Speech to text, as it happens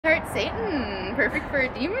Satan, perfect for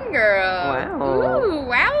a demon girl. Wow. Ooh,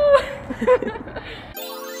 wow.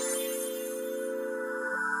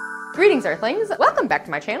 Greetings, Earthlings. Welcome back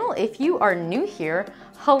to my channel. If you are new here,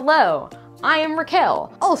 hello. I am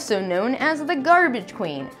Raquel, also known as the Garbage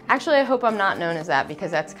Queen. Actually, I hope I'm not known as that because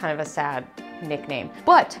that's kind of a sad nickname.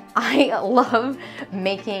 But I love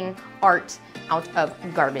making art out of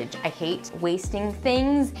garbage. I hate wasting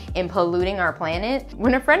things and polluting our planet.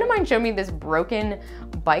 When a friend of mine showed me this broken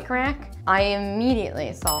bike rack, I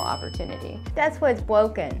immediately saw opportunity. That's what's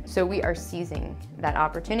broken. So we are seizing that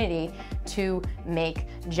opportunity to make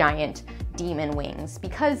giant demon wings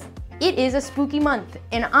because it is a spooky month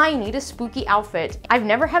and I need a spooky outfit. I've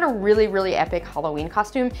never had a really epic Halloween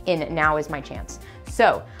costume and now is my chance.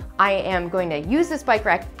 So I am going to use this bike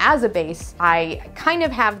rack as a base. I kind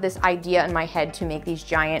of have this idea in my head to make these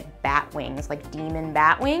giant bat wings, like demon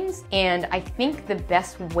bat wings. And I think the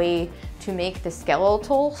best way to make the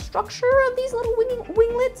skeletal structure of these little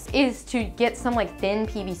winglets is to get some like thin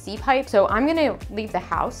PVC pipe. So I'm gonna leave the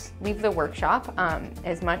house, leave the workshop,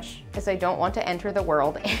 as much as I don't want to enter the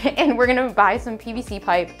world. And we're gonna buy some PVC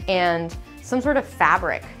pipe and some sort of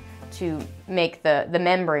fabric to make the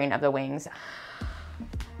membrane of the wings.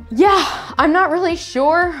 Yeah, I'm not really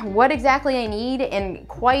sure what exactly I need, and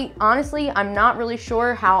quite honestly, I'm not really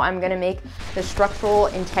sure how I'm gonna make the structural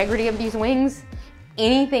integrity of these wings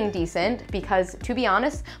anything decent because, to be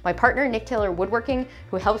honest, my partner Nick Taylor Woodworking,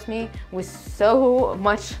 who helps me with so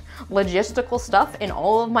much logistical stuff in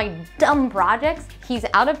all of my dumb projects, he's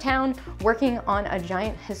out of town working on a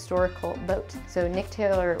giant historical boat. So Nick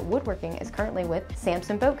Taylor Woodworking is currently with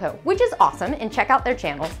Samson Boat Co., which is awesome, and check out their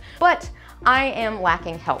channels, but I am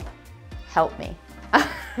lacking help. Help me.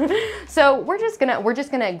 So we're just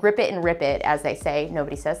gonna grip it and rip it, as they say.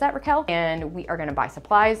 Nobody says that, Raquel. And we are gonna buy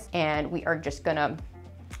supplies and we are just gonna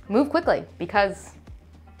move quickly because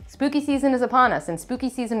spooky season is upon us and spooky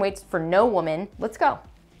season waits for no woman. Let's go.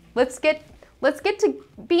 Let's get to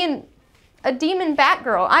being a demon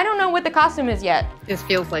Batgirl. I don't know what the costume is yet. This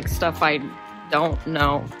feels like stuff I don't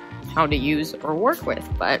know how to use or work with,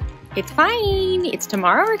 but it's fine. It's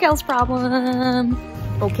tomorrow Raquel's problem.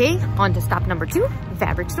 Okay, on to stop number 2,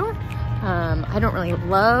 fabric store. I don't really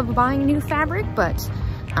love buying new fabric, but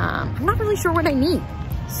I'm not really sure what I need.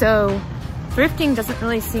 So thrifting doesn't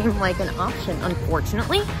really seem like an option,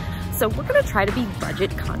 unfortunately. So we're gonna try to be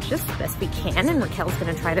budget conscious the best we can, and Raquel's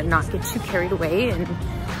gonna try to not get too carried away and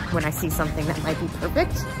when I see something that might be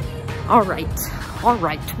perfect. All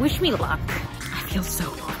right, wish me luck. I feel so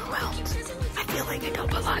overwhelmed. I feel like I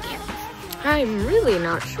don't belong here. I'm really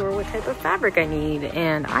not sure what type of fabric I need,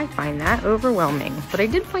 and I find that overwhelming. But I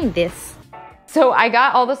did find this. So I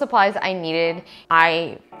got all the supplies I needed.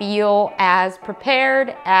 I feel as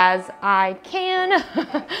prepared as I can.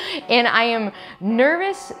 And I am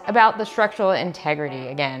nervous about the structural integrity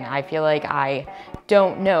again. I feel like I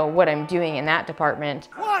don't know what I'm doing in that department.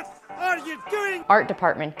 What are you doing? Art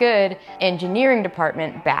department, good. Engineering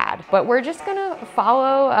department, bad. But we're just gonna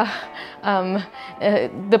follow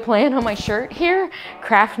the plan on my shirt here.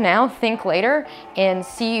 Craft now, think later, and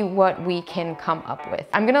see what we can come up with.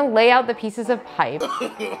 I'm gonna lay out the pieces of pipe.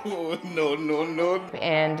 No.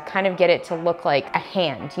 And kind of get it to look like a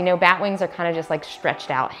hand. You know, bat wings are kind of just like stretched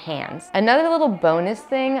out hands. Another little bonus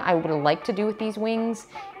thing I would like to do with these wings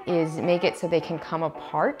is make it so they can come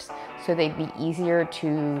apart, so they'd be easier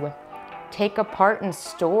to take apart and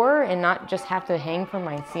store and not just have to hang from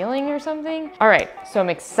my ceiling or something. All right, so I'm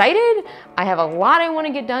excited. I have a lot I want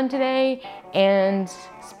to get done today and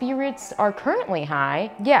spirits are currently high.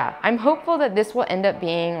 Yeah, I'm hopeful that this will end up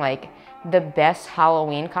being like the best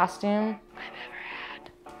Halloween costume I've ever had.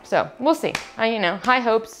 So we'll see. You know, high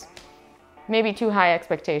hopes, maybe too high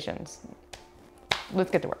expectations.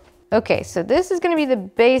 Let's get to work. Okay, so this is gonna be the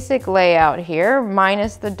basic layout here,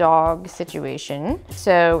 minus the dog situation.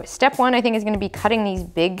 So step 1, I think, is gonna be cutting these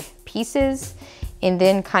big pieces and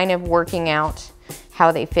then kind of working out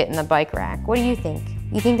how they fit in the bike rack. What do you think?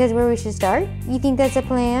 You think that's where we should start? You think that's a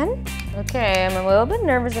plan? Okay, I'm a little bit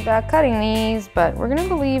nervous about cutting these, but we're gonna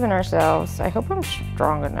believe in ourselves. I hope I'm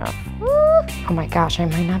strong enough. Oh my gosh, I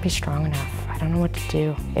might not be strong enough. I don't know what to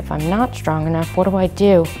do. If I'm not strong enough, what do I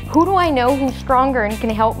do? Who do I know who's stronger and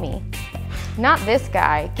can help me? Not this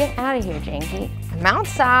guy. Get out of here, Janky. I'm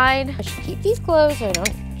outside. I should keep these closed so I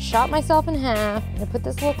don't chop myself in half. I'm gonna put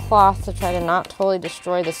this little cloth to try to not totally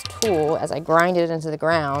destroy this tool as I grind it into the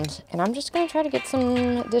ground. And I'm just gonna try to get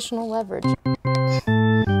some additional leverage.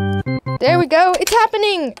 There we go, it's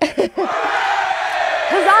happening!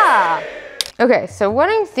 Huzzah! Okay, so what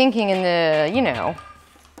I'm thinking in the, you know,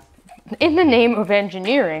 in the name of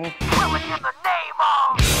engineering.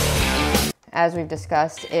 as we've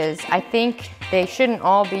discussed, is I think they shouldn't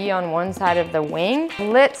all be on one side of the wing.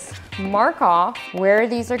 Let's mark off where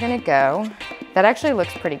these are gonna go. That actually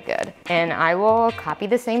looks pretty good. And I will copy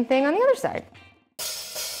the same thing on the other side.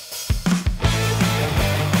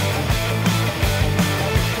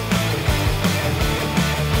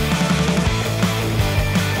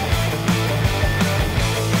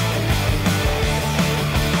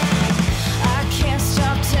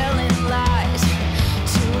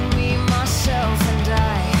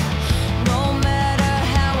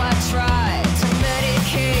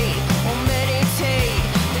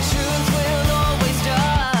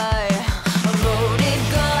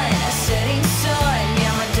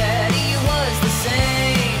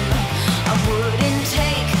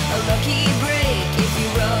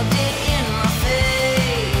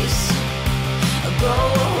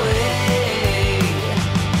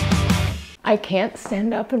 I can't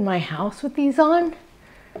stand up in my house with these on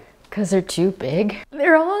because they're too big.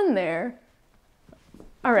 They're on there.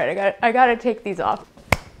 All right, I gotta take these off.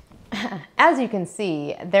 As you can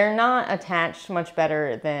see, they're not attached much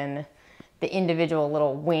better than the individual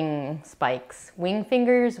little wing spikes, wing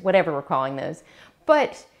fingers, whatever we're calling those.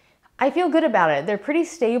 But I feel good about it. They're pretty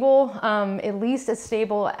stable, at least as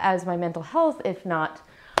stable as my mental health, if not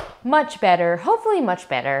much better, hopefully much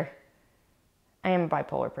better. I am a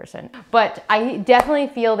bipolar person, but I definitely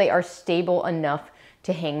feel they are stable enough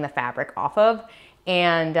to hang the fabric off of.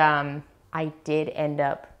 And I did end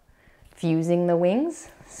up fusing the wings,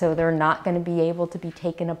 so they're not going to be able to be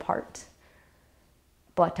taken apart.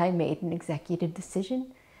 But I made an executive decision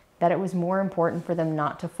that it was more important for them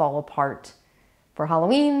not to fall apart for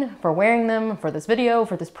Halloween, for wearing them, for this video,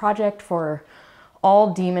 for this project, for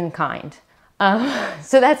all demon kind.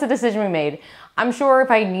 So that's the decision we made. I'm sure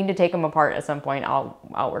if I need to take them apart at some point,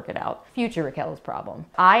 I'll work it out. Future Raquel's problem.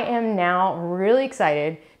 I am now really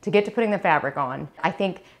excited to get to putting the fabric on. I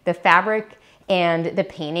think the fabric and the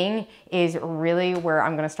painting is really where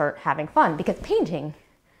I'm gonna start having fun, because painting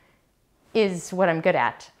is what I'm good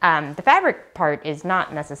at. The fabric part is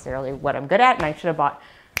not necessarily what I'm good at, and I should have bought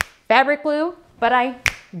fabric glue, but I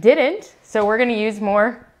didn't. So we're gonna use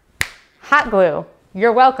more hot glue.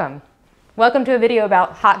 You're welcome. Welcome to a video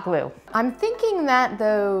about hot glue. I'm thinking that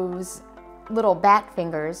those little bat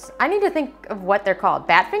fingers, I need to think of what they're called.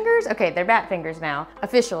 Bat fingers? Okay, they're bat fingers now.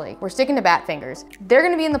 Officially, we're sticking to bat fingers. They're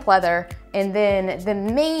gonna be in the pleather, and then the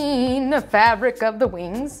main fabric of the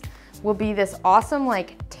wings will be this awesome,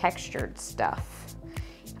 like, textured stuff.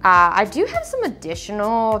 I do have some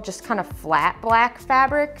additional, just kind of flat black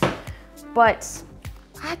fabric, but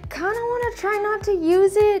I kind of want to try not to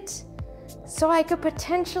use it, so I could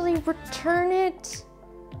potentially return it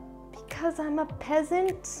because I'm a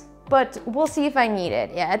peasant. But we'll see if I need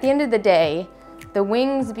it. Yeah, at the end of the day, the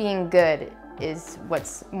wings being good is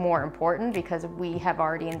what's more important, because we have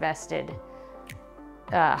already invested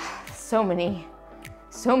so many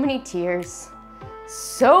tears,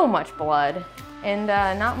 so much blood, and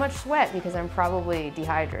not much sweat because I'm probably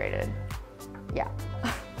dehydrated. Yeah.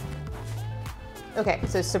 Okay,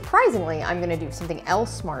 so surprisingly, I'm gonna do something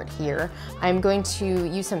else smart here. I'm going to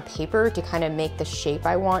use some paper to kind of make the shape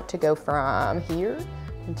I want to go from here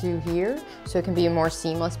to here, so it can be a more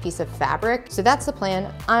seamless piece of fabric. So that's the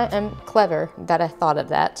plan. I am clever that I thought of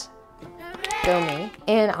that. Go me.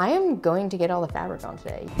 And I am going to get all the fabric on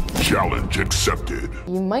today. Challenge accepted.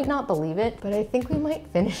 You might not believe it, but I think we might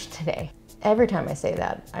finish today. Every time I say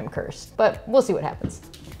that, I'm cursed, but we'll see what happens.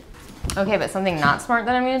 Okay, but something not smart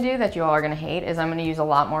that I'm gonna do that you all are gonna hate is I'm gonna use a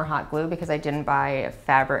lot more hot glue because I didn't buy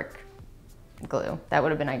fabric glue. That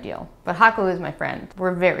would have been ideal. But hot glue is my friend.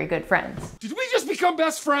 We're very good friends. Did we just become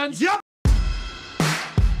best friends? Yep.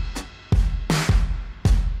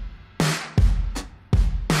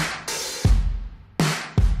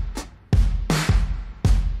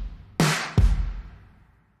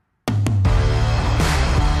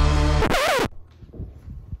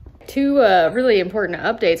 Two really important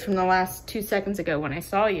updates from the last 2 seconds ago when I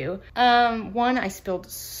saw you. One, I spilled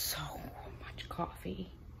so much coffee.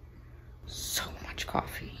 So much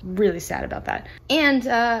coffee. Really sad about that. And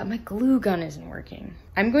my glue gun isn't working.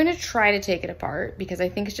 I'm going to try to take it apart because I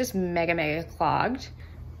think it's just mega clogged.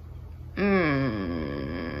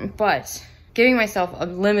 But giving myself a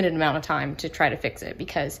limited amount of time to try to fix it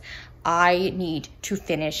because I need to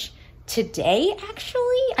finish today, actually.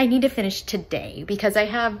 I need to finish today because I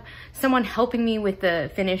have someone helping me with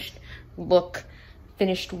the finished look,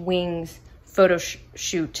 finished wings photo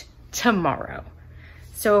shoot tomorrow.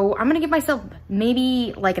 So I'm gonna give myself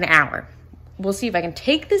maybe like an hour. We'll see if I can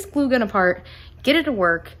take this glue gun apart, get it to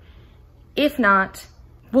work. If not,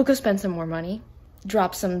 we'll go spend some more money,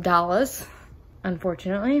 drop some dollars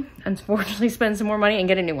unfortunately spend some more money and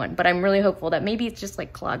get a new one. But I'm really hopeful that maybe it's just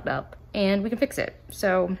like clogged up and we can fix it.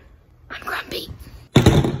 So I'm grumpy.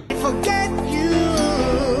 Forget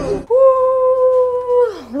you.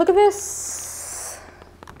 Woo, look at this.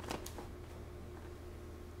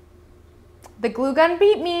 The glue gun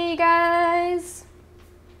beat me, guys.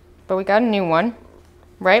 But we got a new one,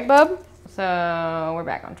 right, bub? So we're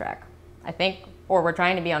back on track, I think, or we're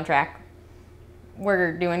trying to be on track.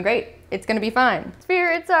 We're doing great. It's gonna be fine.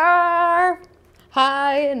 Spirits are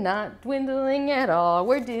high and not dwindling at all.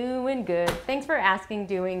 We're doing good. Thanks for asking,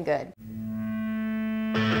 doing good.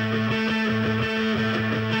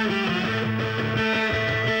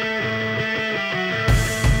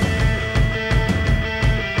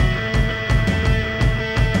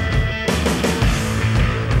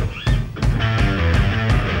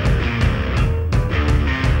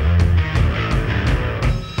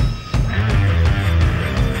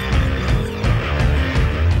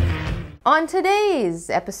 On today's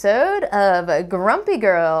episode of Grumpy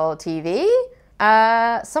Girl TV,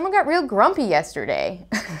 someone got real grumpy yesterday.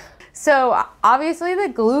 So obviously the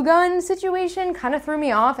glue gun situation kind of threw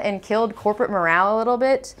me off and killed corporate morale a little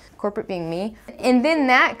bit, corporate being me. And then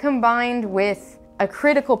that combined with a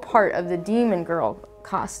critical part of the Demon Girl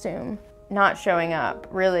costume not showing up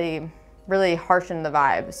really harshened the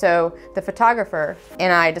vibe. So the photographer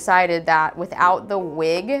and I decided that without the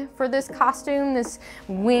wig for this costume, this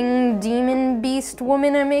winged demon beast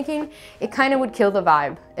woman I'm making, it kind of would kill the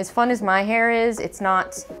vibe. As fun as my hair is, it's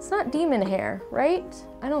not demon hair, right?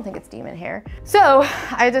 I don't think it's demon hair. So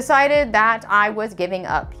I decided that I was giving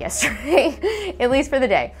up yesterday, at least for the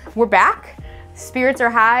day. We're back, spirits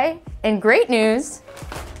are high, and great news,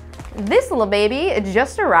 this little baby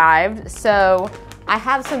just arrived, so I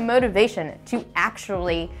have some motivation to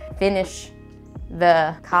actually finish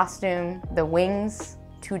the costume, the wings,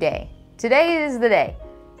 today. Today is the day.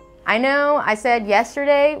 I know I said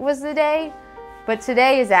yesterday was the day, but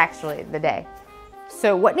today is actually the day.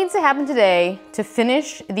 So what needs to happen today to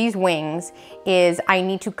finish these wings is I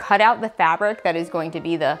need to cut out the fabric that is going to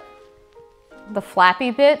be the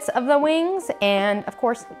flappy bits of the wings, and of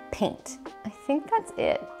course, paint. I think that's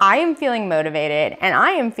it. I am feeling motivated, and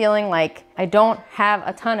I am feeling like I don't have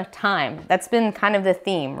a ton of time. That's been kind of the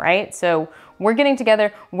theme, right? So we're getting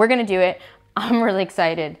together, we're gonna do it. I'm really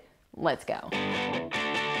excited. Let's go.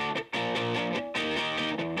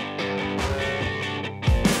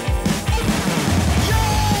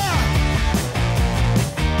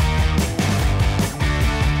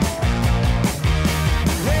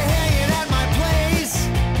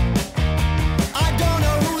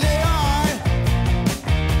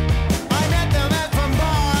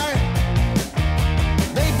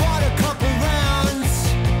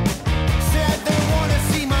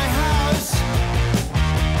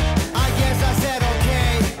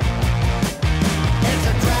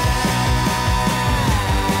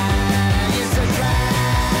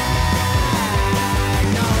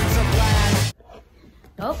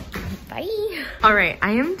 All right,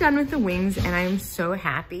 I am done with the wings and I am so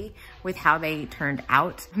happy with how they turned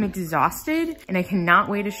out. I'm exhausted and I cannot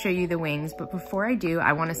wait to show you the wings. But before I do,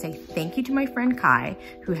 I wanna say thank you to my friend Kai,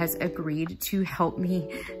 who has agreed to help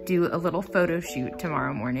me do a little photo shoot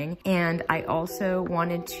tomorrow morning. And I also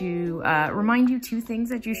wanted to remind you two things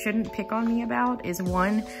that you shouldn't pick on me about is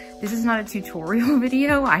one, this is not a tutorial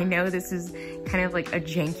video. I know this is kind of like a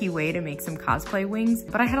janky way to make some cosplay wings,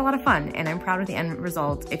 but I had a lot of fun and I'm proud of the end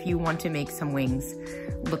result. If you want to make some wings,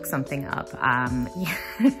 look something up.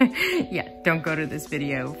 Yeah, don't go to this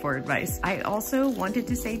video for advice. I also wanted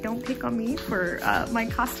to say don't pick on me for my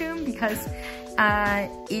costume because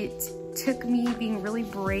it took me being really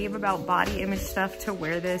brave about body image stuff to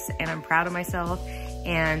wear this, and I'm proud of myself.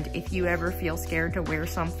 And if you ever feel scared to wear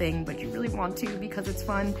something, but you really want to because it's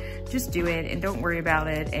fun, just do it and don't worry about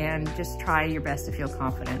it and just try your best to feel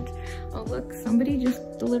confident. Oh look, somebody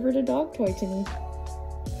just delivered a dog toy to me.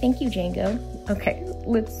 Thank you, Django. Okay,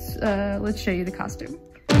 let's show you the costume.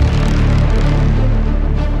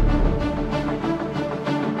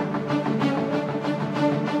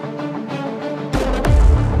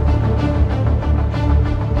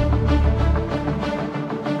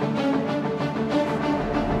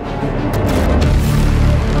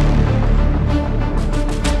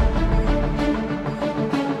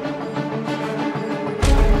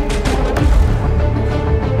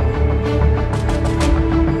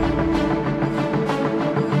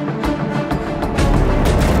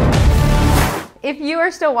 If you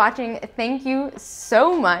are still watching, thank you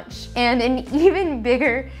so much. And an even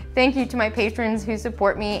bigger thank you to my patrons who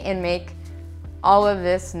support me and make all of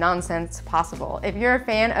this nonsense possible. If you're a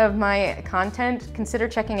fan of my content, consider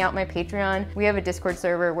checking out my Patreon. We have a Discord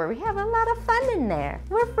server where we have a lot of fun in there.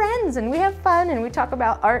 We're friends and we have fun and we talk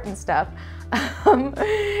about art and stuff.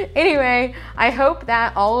 Anyway, I hope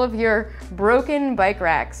that all of your broken bike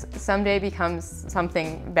racks someday becomes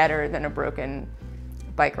something better than a broken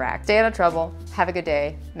bike rack. Stay out of trouble, have a good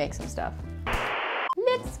day, make some stuff.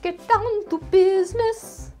 Let's get down to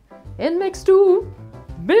business and make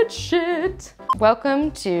stupid shit.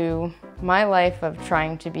 Welcome to my life of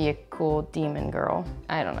trying to be a cool demon girl.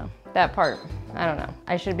 I don't know. That part, I don't know.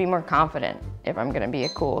 I should be more confident if I'm gonna be a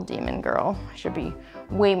cool demon girl. I should be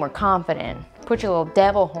way more confident. Put your little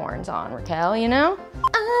devil horns on, Raquel, you know?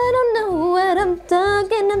 I don't know what I'm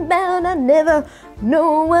talking about. I never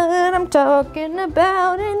know what I'm talking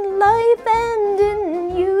about in life and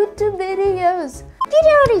in YouTube videos. Get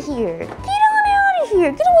out of here. Get on out of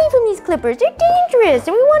here. Get away from these clippers. They're dangerous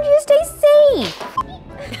and we want you to stay safe.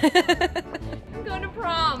 I'm going to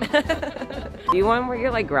prom. Do you want where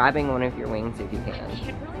you're like grabbing one of your wings if you can? I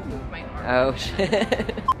can't really move my arm. Oh shit.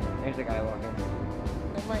 There's a guy walking.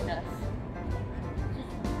 Oh my nuts.